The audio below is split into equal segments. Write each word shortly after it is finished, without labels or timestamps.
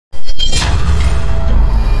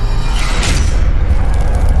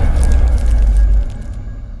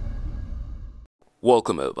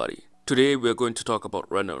Welcome everybody. Today we are going to talk about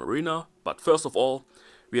Random Arena, but first of all,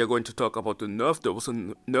 we are going to talk about the nerf. There was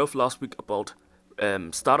a nerf last week about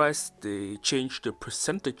Stardust. They changed the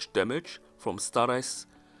percentage damage from Stardust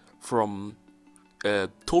from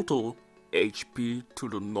total HP to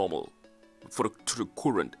the normal, to the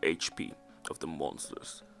current HP of the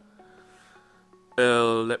monsters.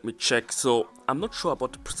 Let me check. So I'm not sure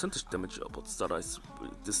about the percentage damage about Stardust.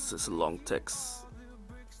 This is a long text.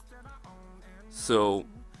 So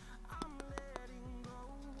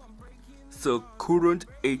current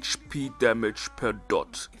HP damage per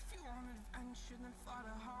dot.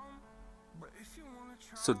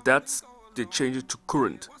 So that's, they changed it to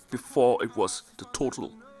current. Before it was the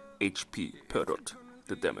total HP per dot,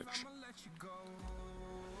 the damage.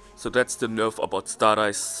 So that's the nerf about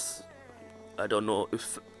Stardust. I don't know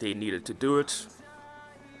if they needed to do it.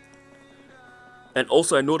 And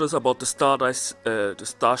also I noticed about the Stardust, the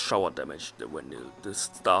star shower damage, that when the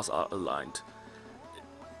stars are aligned.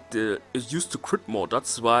 It used to crit more,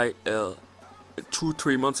 that's why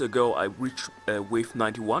 2-3 months ago I reached wave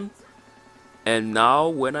 91. And now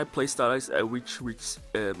when I play Stardust I reach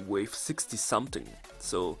wave 60 something.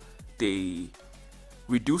 So they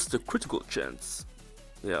reduced the critical chance.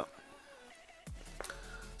 Yeah.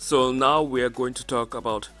 So now we are going to talk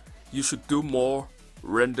about you should do more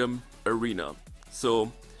random arena.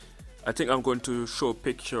 So I think I'm going to show a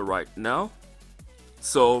picture right now.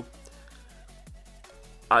 So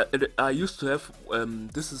I used to have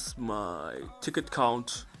this is my ticket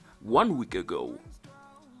count 1 week ago,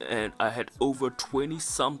 and I had over 20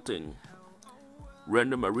 something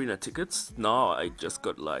random arena tickets. Now I just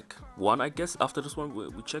got like one, I guess. After this one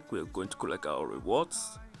we check, we're going to collect our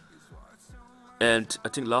rewards. And I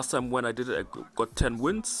think last time when I did it I got 10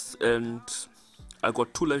 wins and I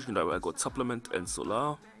got 2 legendary. I got supplement and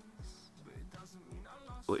solar.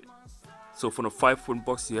 Wait. So from the 5 win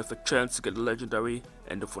box you have a chance to get a legendary,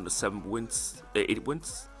 and from the 7 wins, 8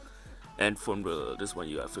 wins, and from this one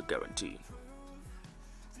you have a guarantee.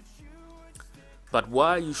 But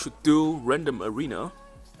why you should do random arena?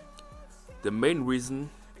 The main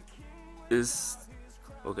reason is,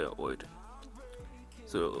 okay, wait.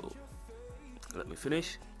 So let me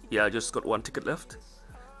finish. Yeah, I just got 1 ticket left.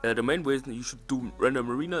 The main reason you should do random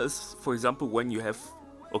arena is, for example, when you have,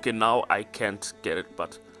 okay, now I can't get it,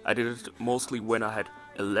 but I did it mostly when I had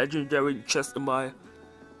a legendary chest in my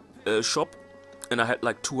shop, and I had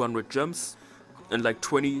like 200 gems and like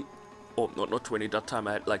 20, or not 20, that time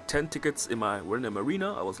I had like 10 tickets in my random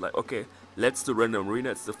arena. I was like, okay, let's do random arena.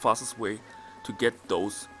 It's the fastest way to get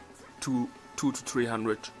those 200 to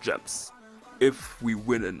 300 gems if we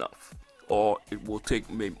win enough. Or it will take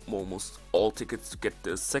maybe almost all tickets to get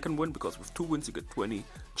the second win, because with 2 wins you get 20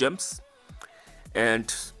 gems.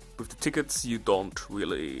 And with the tickets you don't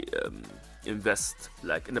really invest.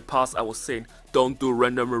 Like in the past I was saying, don't do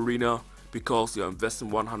random arena because you're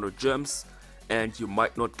investing 100 gems and you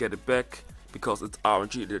might not get it back because it's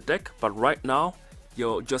RNG in the deck. But right now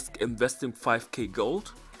you're just investing 5k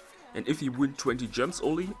gold, and if you win 20 gems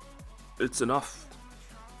only, it's enough.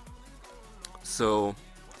 So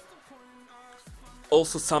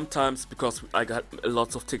also sometimes, because I got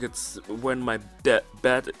lots of tickets, when my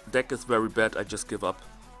bad deck is very bad, I just give up.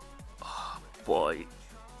 Oh, boy,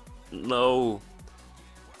 no.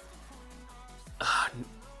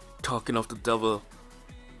 Talking of the devil.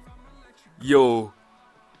 Yo,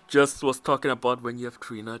 just was talking about when you have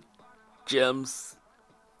 300 gems.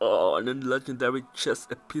 Oh, and then legendary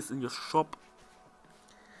chest appears in your shop.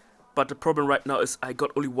 But the problem right now is I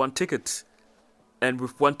got only 1 ticket, and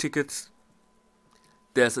with 1 ticket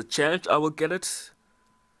there's a chance I will get it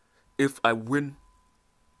if I win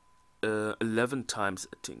 11 times,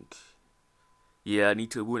 I think. Yeah, I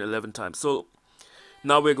need to win 11 times. So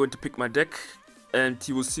now we're going to pick my deck, and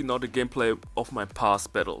you will see now the gameplay of my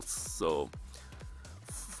past battles. So,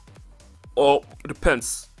 or it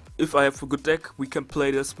depends. If I have a good deck, we can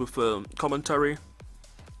play this with commentary.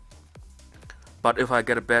 But if I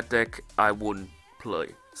get a bad deck, I wouldn't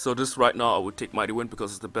play. So this right now I would take Mighty Wind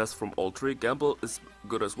because it's the best from all 3. Gamble is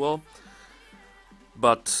good as well.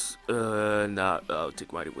 But nah, I'll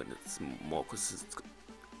take Mighty Wind. It's more consistent.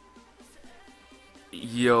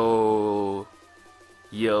 Yo,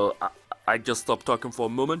 I just stopped talking for a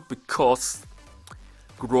moment because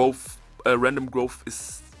growth, random growth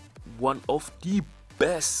is one of the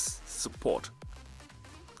best support.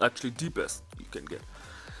 Actually, the best you can get.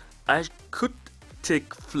 I could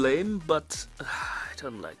take Flame, but I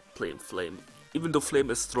don't like playing Flame. Even though Flame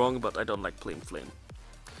is strong, but I don't like playing Flame.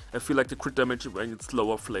 I feel like the crit damage when it's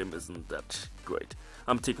lower Flame isn't that great.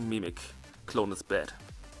 I'm taking Mimic. Clone is bad.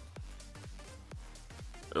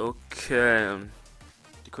 Okay.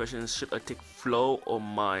 The question is, should I take Flow or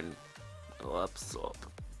Mine? Or Absorb?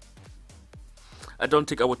 I don't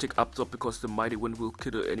think I would take Absorb because the Mighty Wind will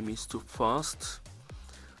kill the enemies too fast.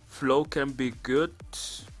 Flow can be good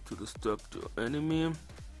to disturb the enemy.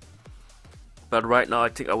 But right now I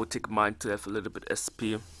think I would take Mine to have a little bit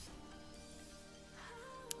SP.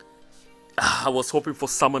 I was hoping for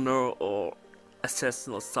Summoner or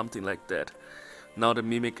Assassin or something like that. Now the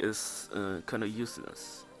Mimic is kind of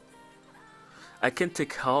useless. I can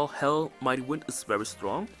take Hell. Hell, Mighty Wind is very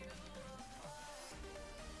strong.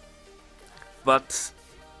 But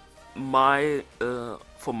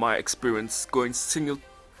from my experience, going single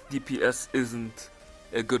DPS isn't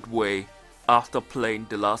a good way. After playing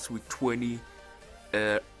the last week 20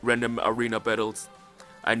 random arena battles,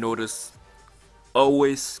 I noticed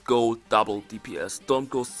always go double DPS. Don't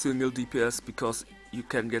go single DPS because you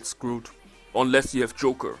can get screwed unless you have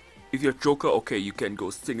Joker. If you have Joker, okay, you can go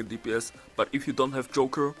single DPS, but if you don't have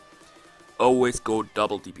Joker, always go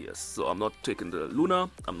double DPS. So I'm not taking the Luna,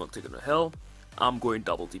 I'm not taking the Hell, I'm going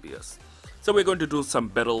double DPS. So we're going to do some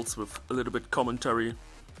battles with a little bit commentary.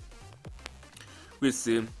 We'll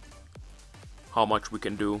see how much we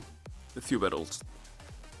can do. A few battles,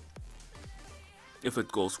 if it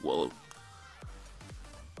goes well.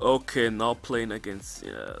 Okay, now playing against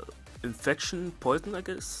Infection, Poison, I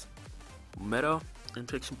guess. Meta,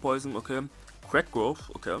 Infection, Poison, okay. Crack Growth,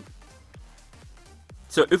 okay.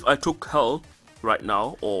 So if I took Hell right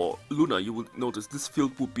now, or Luna, you would notice this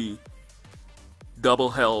field would be double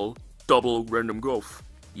Hell, double Random Growth.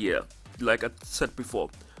 Yeah, like I said before,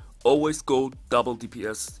 always go double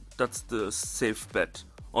DPS, that's the safe bet.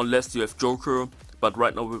 Unless you have Joker, but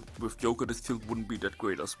right now with Joker this field wouldn't be that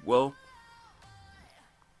great as well.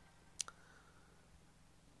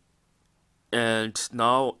 And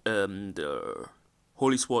now the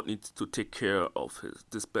Holy Sword needs to take care of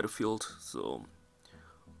this battlefield, so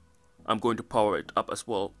I'm going to power it up as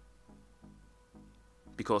well,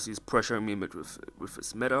 because he's pressuring me with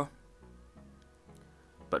his meta.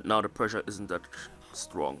 But now the pressure isn't that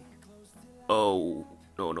strong. Oh,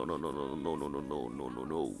 no.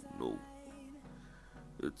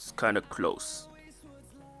 It's kind of close.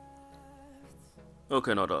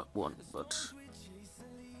 Okay, not a one, but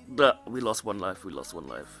we lost one life,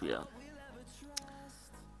 yeah.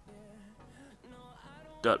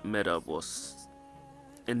 That meta was,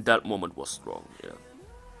 in that moment, was strong, yeah.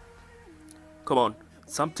 Come on,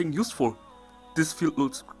 something useful. This field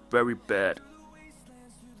looks very bad.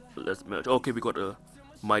 Let's merge. Okay, we got a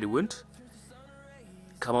Mighty Wind.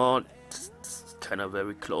 Come on, it's kind of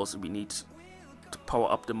very close. We need to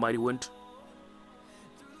power up the Mighty Wind.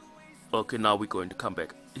 Okay, now we're going to come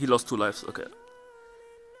back. He lost 2 lives, okay.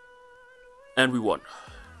 And we won.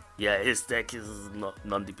 Yeah, his deck is not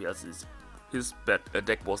non-DPS. His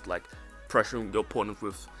deck was like pressuring the opponent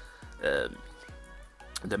with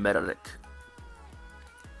the meta deck.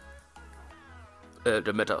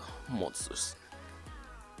 The meta monsters.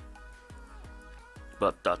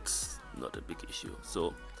 But that's not a big issue.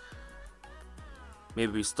 So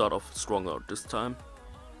maybe we start off stronger this time.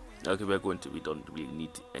 Okay, we don't really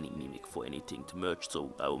need any Mimic for anything to merge,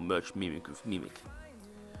 so I will merge Mimic with Mimic.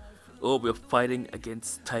 Oh, we're fighting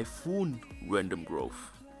against Typhoon Random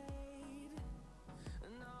Growth.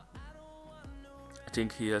 I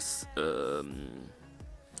think he has,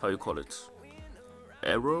 how you call it?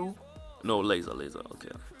 Arrow? No, laser, okay.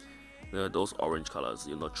 Those orange colors,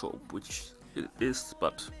 you're not sure which it is,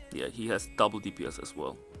 but yeah, he has double DPS as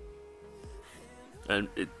well. And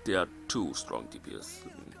there are 2 strong DPS.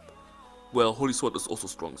 Well, Holy Sword is also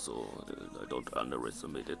strong, so I don't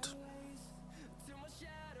underestimate it.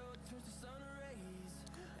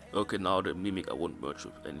 Okay, now the Mimic I won't merge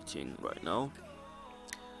with anything right now.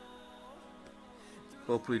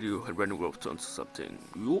 Hopefully the Random Growth turns to something.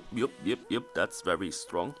 Yep, that's very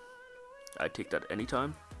strong. I take that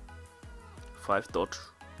anytime. 5 dodge,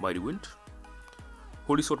 Mighty Wind.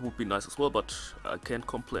 Holy Sword would be nice as well, but I can't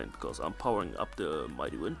complain because I'm powering up the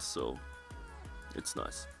Mighty Wind, so it's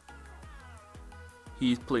nice.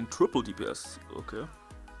 He's playing triple DPS, okay.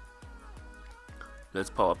 Let's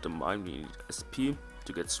power up the Mine, we need SP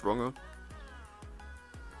to get stronger.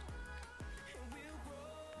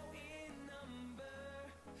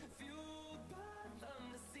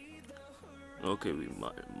 Okay, we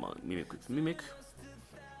Mimic with Mimic.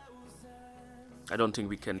 I don't think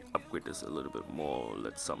we can upgrade this a little bit more.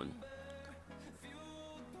 Let's summon.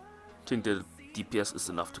 I think the DPS is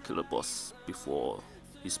enough to kill a boss before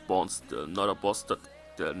he spawns. The another boss that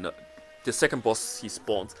the second boss he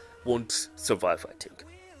spawns won't survive, I think.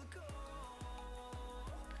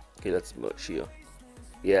 Okay, let's merge here.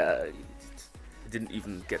 Yeah, it didn't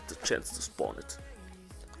even get the chance to spawn it.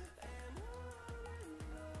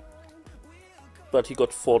 but he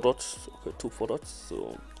got 4 dots. Okay, 2 4 dots.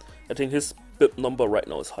 So I think his bib number right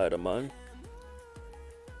now is higher than mine.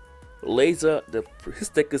 Laser, his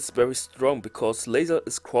deck is very strong because Laser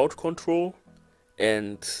is crowd control,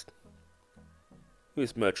 and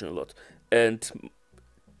he's merging a lot. And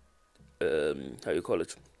how you call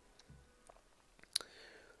it?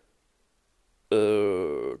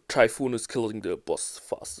 Typhoon is killing the boss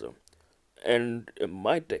faster. And in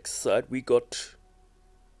my deck side, we got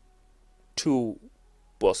 2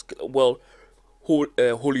 boss. Well,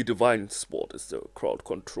 Holy Divine Sword is the crowd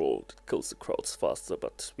control. It kills the crowds faster,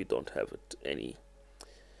 but we don't have it any.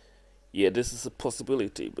 Yeah, this is a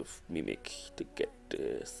possibility with Mimic to get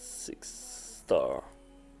the 6-star.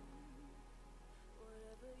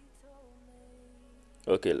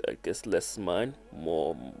 Okay, I guess less mine,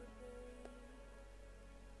 more.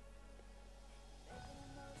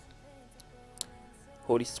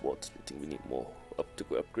 Holy Sword. I think we need more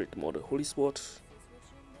to upgrade more the Holy Sword.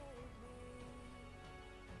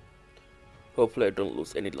 Hopefully I don't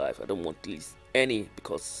lose any life. I don't want to lose any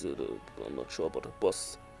because I'm not sure about the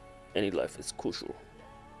boss. Any life is crucial.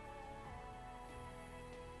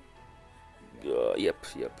 Yep.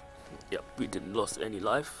 We didn't lose any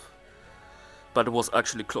life, but it was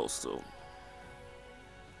actually close. So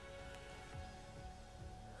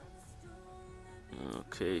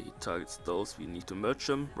okay, he targets those. We need to merge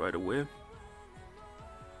them right away.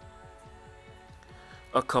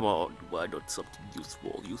 Oh come on! Why not something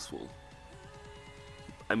useful?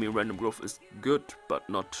 I mean, random growth is good, but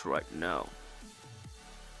not right now.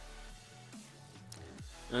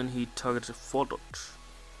 And he targeted 4 dots.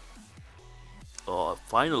 Oh,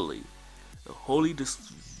 finally! The Holy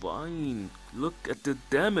Divine. Look at the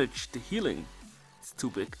damage, the healing. It's too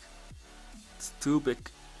big. It's too big.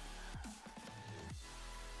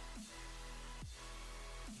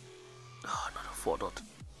 Oh, another 4 dot.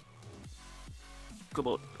 Come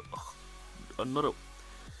on. Oh, another.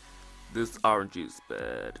 This RNG is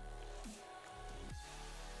bad.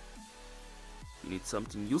 We need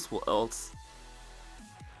something useful, else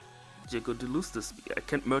you're going to lose this. I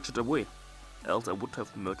can't merge it away, else I would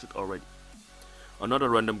have merged it already. Another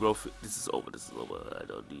random growth. This is over. I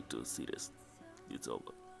don't need to see this. It's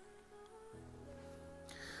over.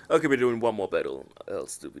 Okay, we're doing one more battle,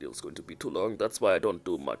 else the video is going to be too long. That's why I don't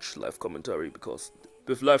do much live commentary, because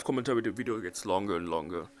with live commentary the video gets longer and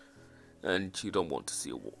longer. And you don't want to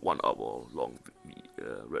see a 1 hour long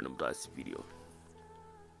random dice video.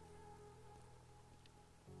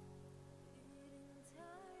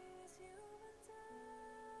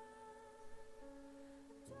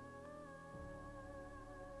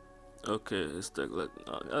 Okay, his deck.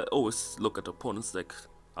 I always look at the opponent's deck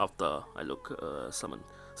after I look summon.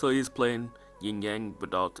 So he's playing Yin Yang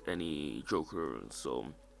without any Joker. So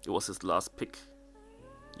it was his last pick.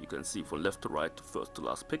 You can see from left to right, first to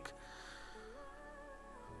last pick.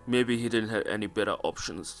 Maybe he didn't have any better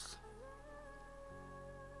options,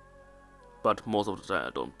 but most of the time I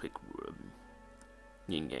don't pick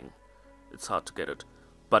Yin Yang. It's hard to get it.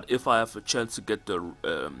 But if I have a chance to get the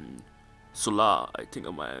Solar, I think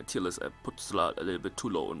on my tier list I put Solar a little bit too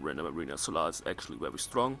low in Random Arena. Solar is actually very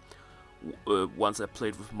strong. Once I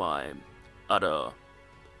played with my other,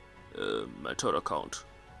 my third account,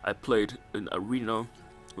 I played in Arena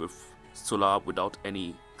with Solar without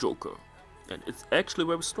any Joker. And it's actually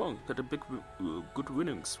very strong, got a big, good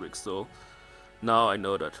winning streak. So now I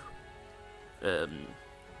know that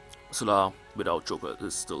Solar without Joker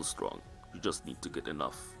is still strong. You just need to get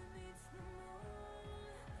enough.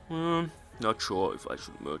 Not sure if I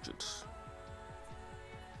should merge it.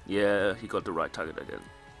 Yeah, he got the right target again.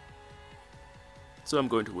 So I'm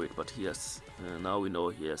going to wait, but he has. Now we know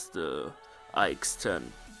he has the IX10.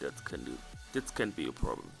 That can be a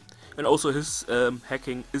problem. And also his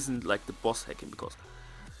hacking isn't like the boss hacking, because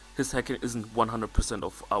his hacking isn't 100%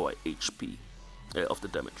 of our HP, of the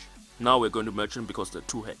damage. Now we're going to merge them because they're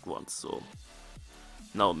 2 hacked ones, so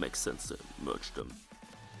now it makes sense to merge them.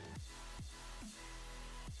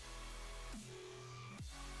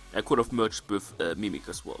 I could have merged with Mimic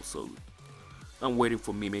as well, so I'm waiting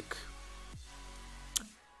for Mimic.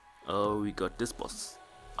 Oh, we got this boss.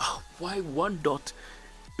 Oh, why 1 dot?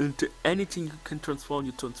 Into anything you can transform,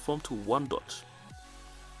 you transform to 1 dot.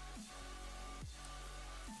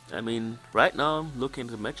 I mean, right now, looking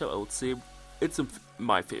at the matchup, I would say it's in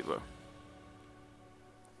my favor.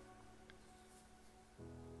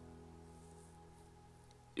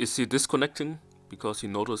 Is he disconnecting because he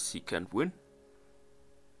noticed he can't win?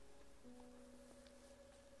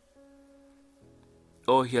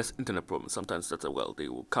 Oh, he has internet problems. Sometimes that's well, they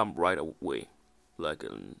will come right away, like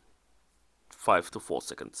in 5 to 4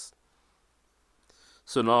 seconds.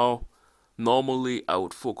 So now Normally I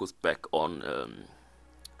would focus back on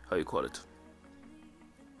how you call it,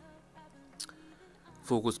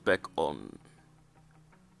 focus back on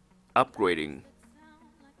upgrading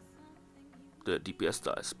the DPS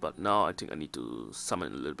dice, but now I think I need to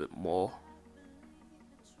summon a little bit more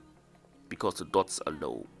because the dots are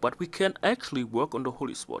low. But we can actually work on the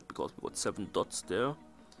Holy Sword because we got 7 dots there.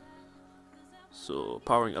 So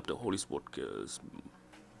powering up the Holy Sword is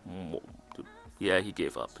more. Yeah, he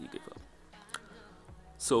gave up.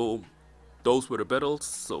 So those were the battles.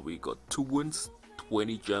 So we got 2 wins,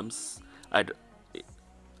 20 gems.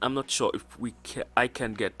 I'm not sure if we can. I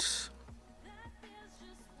can get.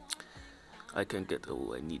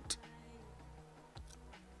 Oh, I need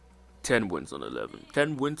 10 wins on 11.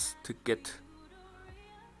 10 wins to get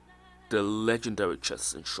the legendary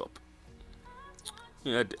chests in shop.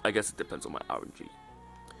 Yeah, I guess it depends on my RNG.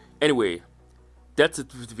 Anyway, that's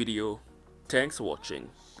it with the video. Thanks for watching,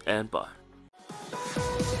 and bye.